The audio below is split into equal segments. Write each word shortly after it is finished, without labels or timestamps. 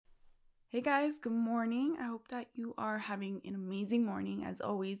Hey guys, good morning. I hope that you are having an amazing morning. As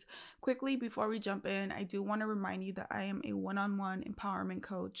always, quickly before we jump in, I do want to remind you that I am a one-on-one empowerment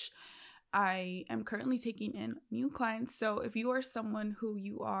coach. I am currently taking in new clients. So if you are someone who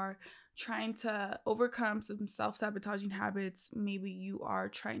you are trying to overcome some self-sabotaging habits, maybe you are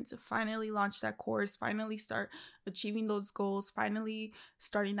trying to finally launch that course, finally start achieving those goals, finally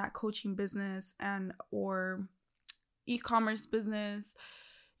starting that coaching business and or e-commerce business,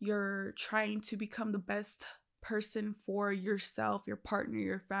 you're trying to become the best person for yourself, your partner,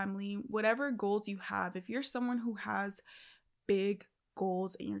 your family, whatever goals you have. If you're someone who has big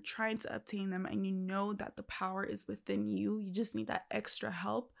goals and you're trying to obtain them and you know that the power is within you, you just need that extra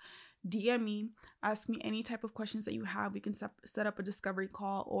help, DM me, ask me any type of questions that you have. We can set up a discovery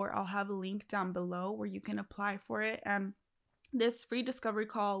call, or I'll have a link down below where you can apply for it. And this free discovery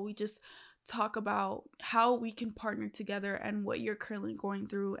call, we just talk about how we can partner together and what you're currently going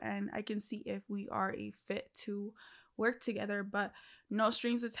through, and I can see if we are a fit to work together, but no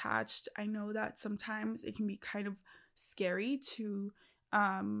strings attached. I know that sometimes it can be kind of scary to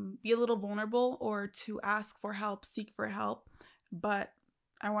be a little vulnerable or to ask for help, seek for help, but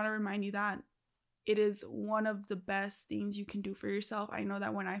I want to remind you that it is one of the best things you can do for yourself. I know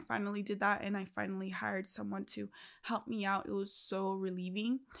that when I finally did that and I finally hired someone to help me out, it was so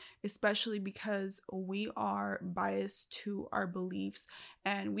relieving, especially because we are biased to our beliefs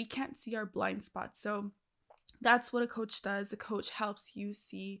and we can't see our blind spots. So that's what a coach does. A coach helps you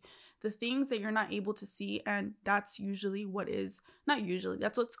see the things that you're not able to see, and that's usually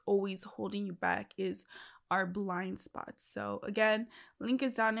that's what's always holding you back, is our blind spots. So again, link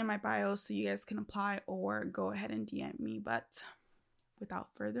is down in my bio so you guys can apply or go ahead and DM me. But without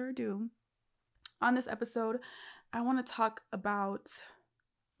further ado, on this episode, I want to talk about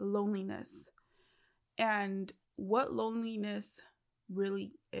loneliness and what loneliness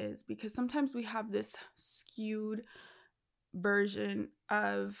really is, because sometimes we have this skewed version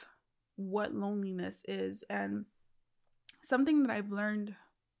of what loneliness is. And something that I've learned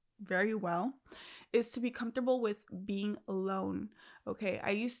very well is to be comfortable with being alone. Okay, I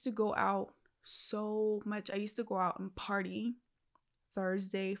used to go out so much. I used to go out and party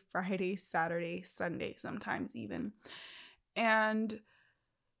Thursday, Friday, Saturday, Sunday, sometimes even. And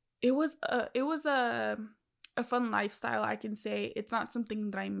it was a fun lifestyle, I can say. It's not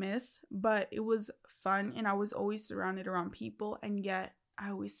something that I miss, but it was fun and I was always surrounded around people, and yet I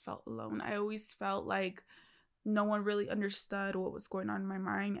always felt alone. I always felt like no one really understood what was going on in my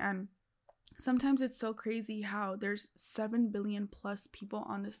mind. And sometimes it's so crazy how there's 7 billion plus people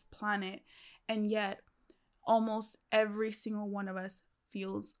on this planet, and yet almost every single one of us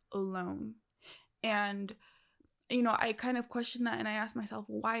feels alone. And I kind of question that, and I ask myself,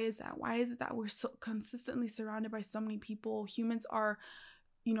 why is that? Why is it that we're so consistently surrounded by so many people? Humans are,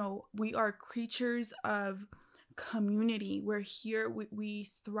 we are creatures of community. We're here, we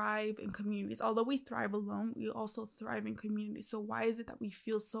thrive in communities. Although we thrive alone, we also thrive in community. So why is it that we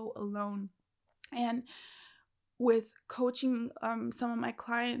feel so alone? And with coaching some of my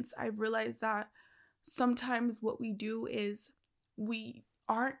clients, I've realized that sometimes what we do is we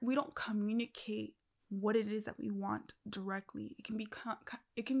don't communicate what it is that we want directly. It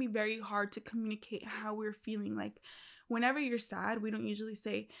can be very hard to communicate how we're feeling. Like whenever you're sad, we don't usually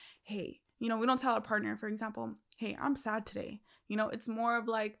say, hey, we don't tell our partner, for example, hey, I'm sad today. It's more of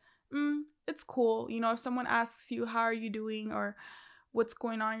like, it's cool. If someone asks you, how are you doing, or what's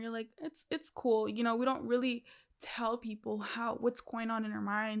going on, you're like, it's cool. We don't really tell people what's going on in our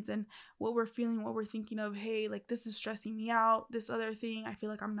minds and what we're feeling, what we're thinking of. Hey, like, this is stressing me out, this other thing, I feel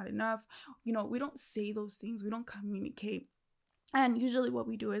like I'm not enough. We don't say those things, we don't communicate. And usually what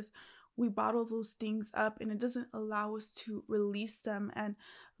we do is we bottle those things up, and it doesn't allow us to release them and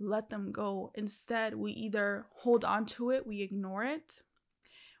let them go. Instead, we either hold on to it, we ignore it,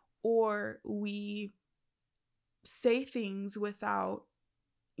 or we say things without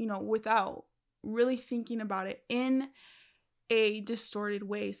really thinking about it in a distorted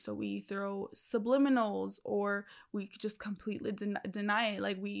way. So we throw subliminals, or we just completely deny it.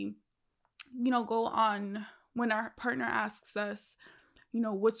 Like we, go on when our partner asks us,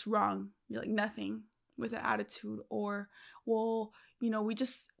 what's wrong? You're like, nothing, with an attitude. Or, well, we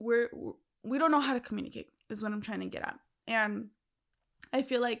don't know how to communicate, is what I'm trying to get at. And I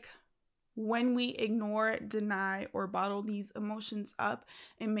feel like when we ignore, deny, or bottle these emotions up,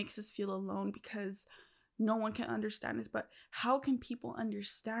 it makes us feel alone because no one can understand us. But how can people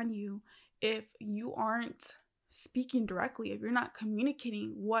understand you if you aren't speaking directly, if you're not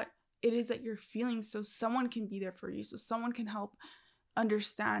communicating what it is that you're feeling, so someone can be there for you, so someone can help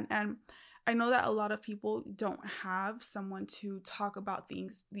understand? And I know that a lot of people don't have someone to talk about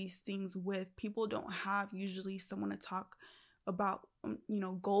these things with. People don't have usually someone to talk about,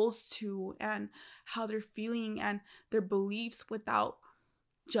 goals to, and how they're feeling and their beliefs without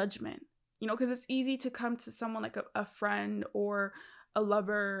judgment. Because it's easy to come to someone like a friend or a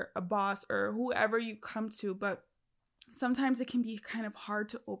lover, a boss, or whoever you come to, but sometimes it can be kind of hard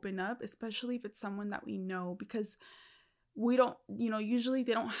to open up, especially if it's someone that we know, because we don't, usually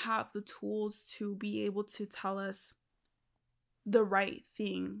they don't have the tools to be able to tell us the right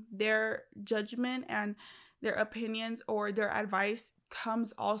thing. Their judgment and their opinions or their advice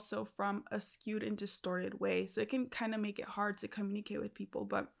comes also from a skewed and distorted way. So it can kind of make it hard to communicate with people.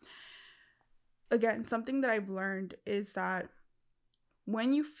 But again, something that I've learned is that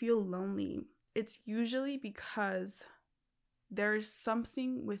when you feel lonely, it's usually because there's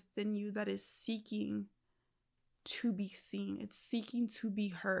something within you that is seeking to be seen. It's seeking to be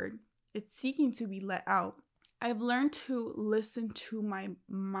heard. It's seeking to be let out. I've learned to listen to my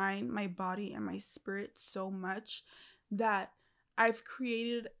mind, my body, and my spirit so much that I've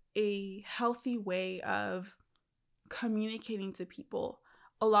created a healthy way of communicating to people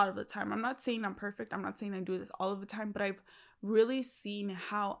a lot of the time. I'm not saying I'm perfect. I'm not saying I do this all of the time, but I've really seen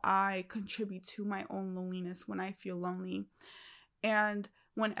how I contribute to my own loneliness when I feel lonely. And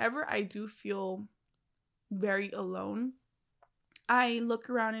whenever I do feel very alone, I look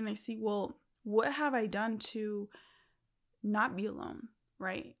around and I see, well, what have I done to not be alone,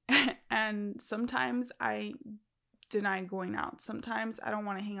 right? And sometimes I deny going out. Sometimes I don't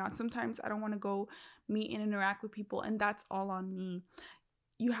want to hang out. Sometimes I don't want to go meet and interact with people, and that's all on me.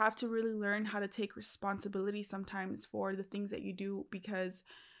 You have to really learn how to take responsibility sometimes for the things that you do, because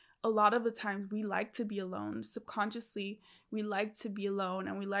a lot of the times we like to be alone. Subconsciously, we like to be alone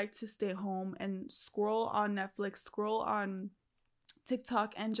and we like to stay home and scroll on Netflix, scroll on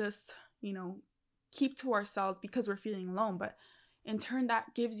TikTok, and just, keep to ourselves because we're feeling alone. But in turn,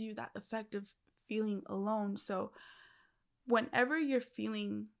 that gives you that effect of feeling alone. So whenever you're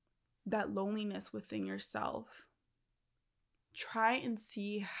feeling that loneliness within yourself, try and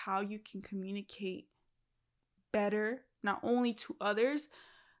see how you can communicate better, not only to others,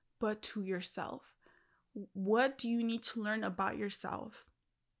 but to yourself. What do you need to learn about yourself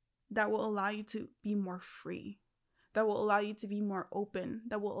that will allow you to be more free, that will allow you to be more open,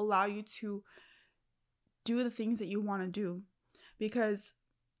 that will allow you to do the things that you want to do? Because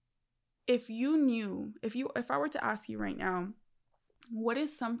if I were to ask you right now, what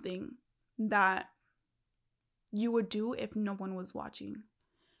is something that you would do if no one was watching?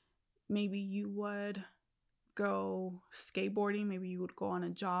 Maybe you would go skateboarding, maybe you would go on a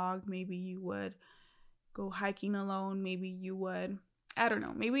jog, maybe you would go hiking alone, maybe you would, I don't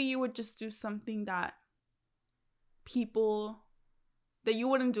know, maybe you would just do something that you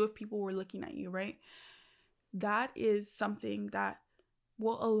wouldn't do if people were looking at you, right? That is something that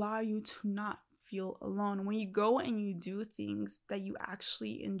will allow you to not feel alone. When you go and you do things that you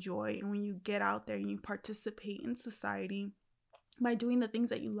actually enjoy, and when you get out there and you participate in society by doing the things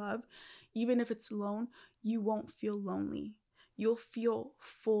that you love, even if it's alone, you won't feel lonely. You'll feel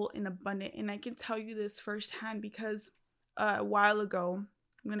full and abundant. And I can tell you this firsthand because a while ago,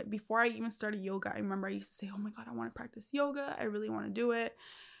 before I even started yoga, I remember I used to say, oh my God, I want to practice yoga. I really want to do it.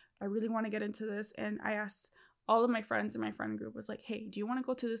 I really want to get into this. And I asked all of my friends in my friend group, was like, hey, do you want to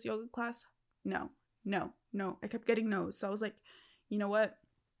go to this yoga class? No. I kept getting no's. So I was like, you know what?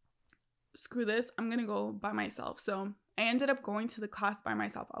 Screw this. I'm going to go by myself. So I ended up going to the class by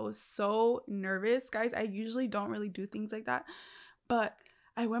myself. I was so nervous, guys. I usually don't really do things like that, but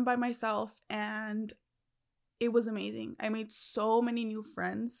I went by myself and it was amazing. I made so many new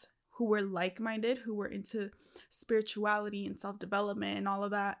friends who were like-minded, who were into spirituality and self-development and all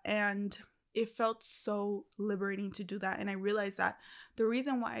of that. And it felt so liberating to do that. And I realized that the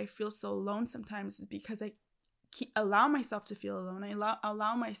reason why I feel so alone sometimes is because I allow myself to feel alone. I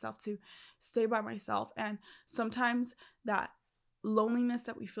allow myself to stay by myself. And sometimes that loneliness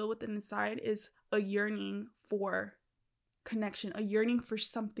that we feel within inside is a yearning for connection, a yearning for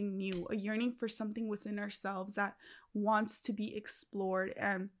something new, a yearning for something within ourselves that wants to be explored.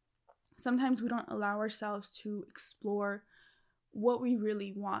 And sometimes we don't allow ourselves to explore what we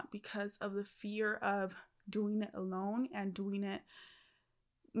really want because of the fear of doing it alone and doing it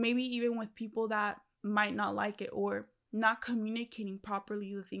maybe even with people that might not like it, or not communicating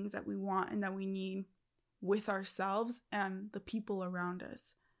properly the things that we want and that we need with ourselves and the people around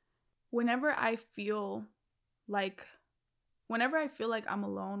us. Whenever I feel like I'm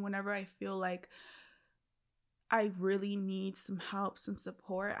alone, whenever I feel like I really need some help, some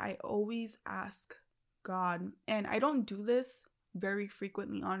support, I always ask God. And I don't do this very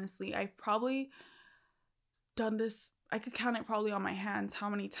frequently, honestly. I've probably done this, I could count it probably on my hands how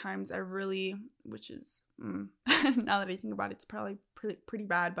many times I really, which is, now that I think about it, it's probably pretty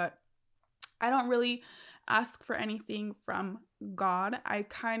bad, but I don't really ask for anything from God. I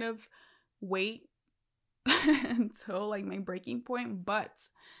kind of wait until like my breaking point,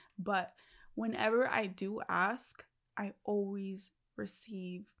 but whenever I do ask, I always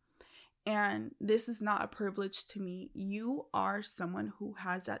receive. And this is not a privilege to me. You are someone who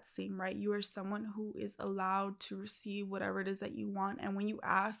has that same right. You are someone who is allowed to receive whatever it is that you want. And when you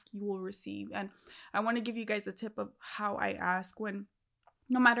ask, you will receive. And I want to give you guys a tip of how I ask when,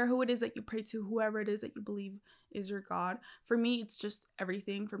 no matter who it is that you pray to, whoever it is that you believe is your God. For me, it's just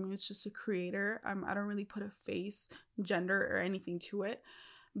everything. For me, it's just a creator. I don't really put a face, gender, or anything to it.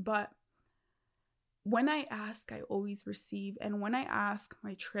 But when I ask, I always receive. And when I ask,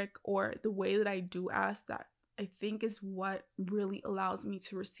 my trick, or the way that I do ask, that I think is what really allows me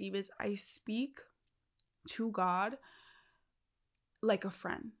to receive, is I speak to God like a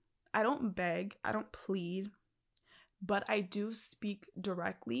friend. I don't beg, I don't plead, but I do speak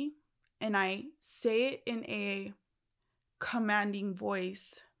directly, and I say it in a commanding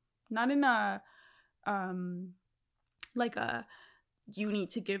voice, not in a like a you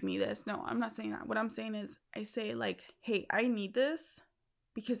need to give me this. No, I'm not saying that. What I'm saying is I say like, hey, I need this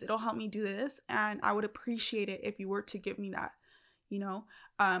because it'll help me do this, and I would appreciate it if you were to give me that, you know.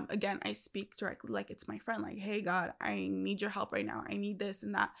 Again, I speak directly like it's my friend, like, hey God, I need your help right now, I need this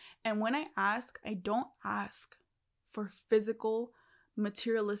and that. And when I ask, I don't ask for physical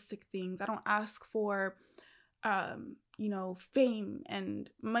materialistic things. I don't ask for fame and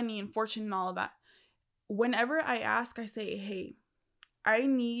money and fortune and all of that. Whenever I ask, I say, hey, I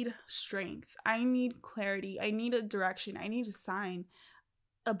need strength, I need clarity, I need a direction, I need a sign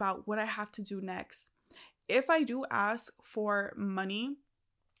about what I have to do next. If I do ask for money,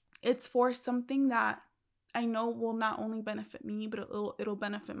 it's for something that I know will not only benefit me, but it'll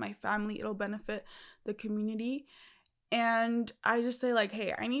benefit my family, it'll benefit the community. And I just say like,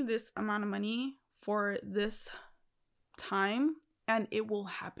 hey, I need this amount of money for this time, and it will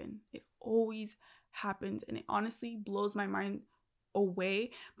happen. It always happens, and it honestly blows my mind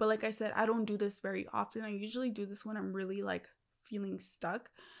away. But like I said, I don't do this very often. I usually do this when I'm really like feeling stuck,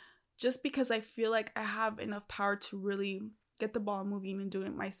 just because I feel like I have enough power to really get the ball moving and do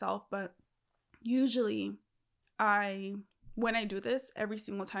it myself. But usually when I do this, every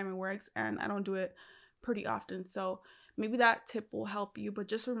single time it works, and I don't do it pretty often. So maybe that tip will help you, but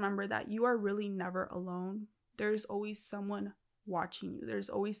just remember that you are really never alone. There's always someone watching you. There's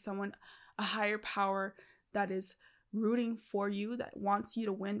always someone, a higher power, that is rooting for you, that wants you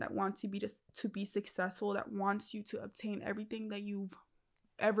to win, that wants you to be successful, that wants you to obtain everything that you've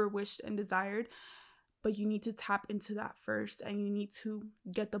ever wished and desired. But you need to tap into that first, and you need to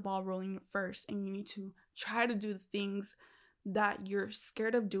get the ball rolling first, and you need to try to do the things that you're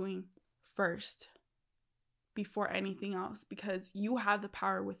scared of doing first before anything else, because you have the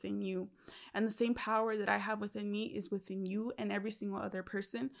power within you, and the same power that I have within me is within you and every single other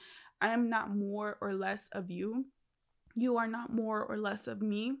person. I am not more or less of you. You are not more or less of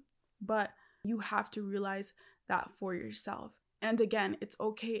me, but you have to realize that for yourself. And again, it's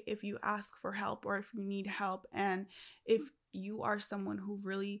okay if you ask for help or if you need help. And if you are someone who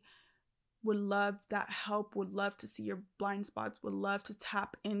really would love that help, would love to see your blind spots, would love to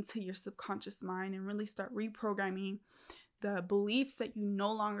tap into your subconscious mind and really start reprogramming the beliefs that you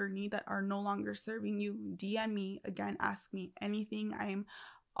no longer need, that are no longer serving you, DM me. Again, ask me anything. I am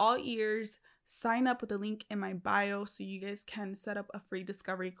all ears. Sign up with the link in my bio so you guys can set up a free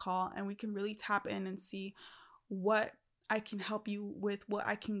discovery call, and we can really tap in and see what I can help you with, what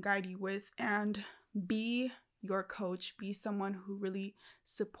I can guide you with, and be your coach, be someone who really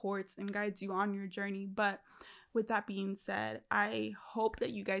supports and guides you on your journey. But with that being said, I hope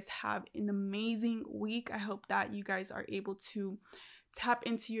that you guys have an amazing week. I hope that you guys are able to tap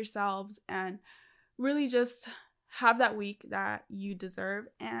into yourselves and really just have that week that you deserve.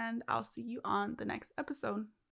 And I'll see you on the next episode.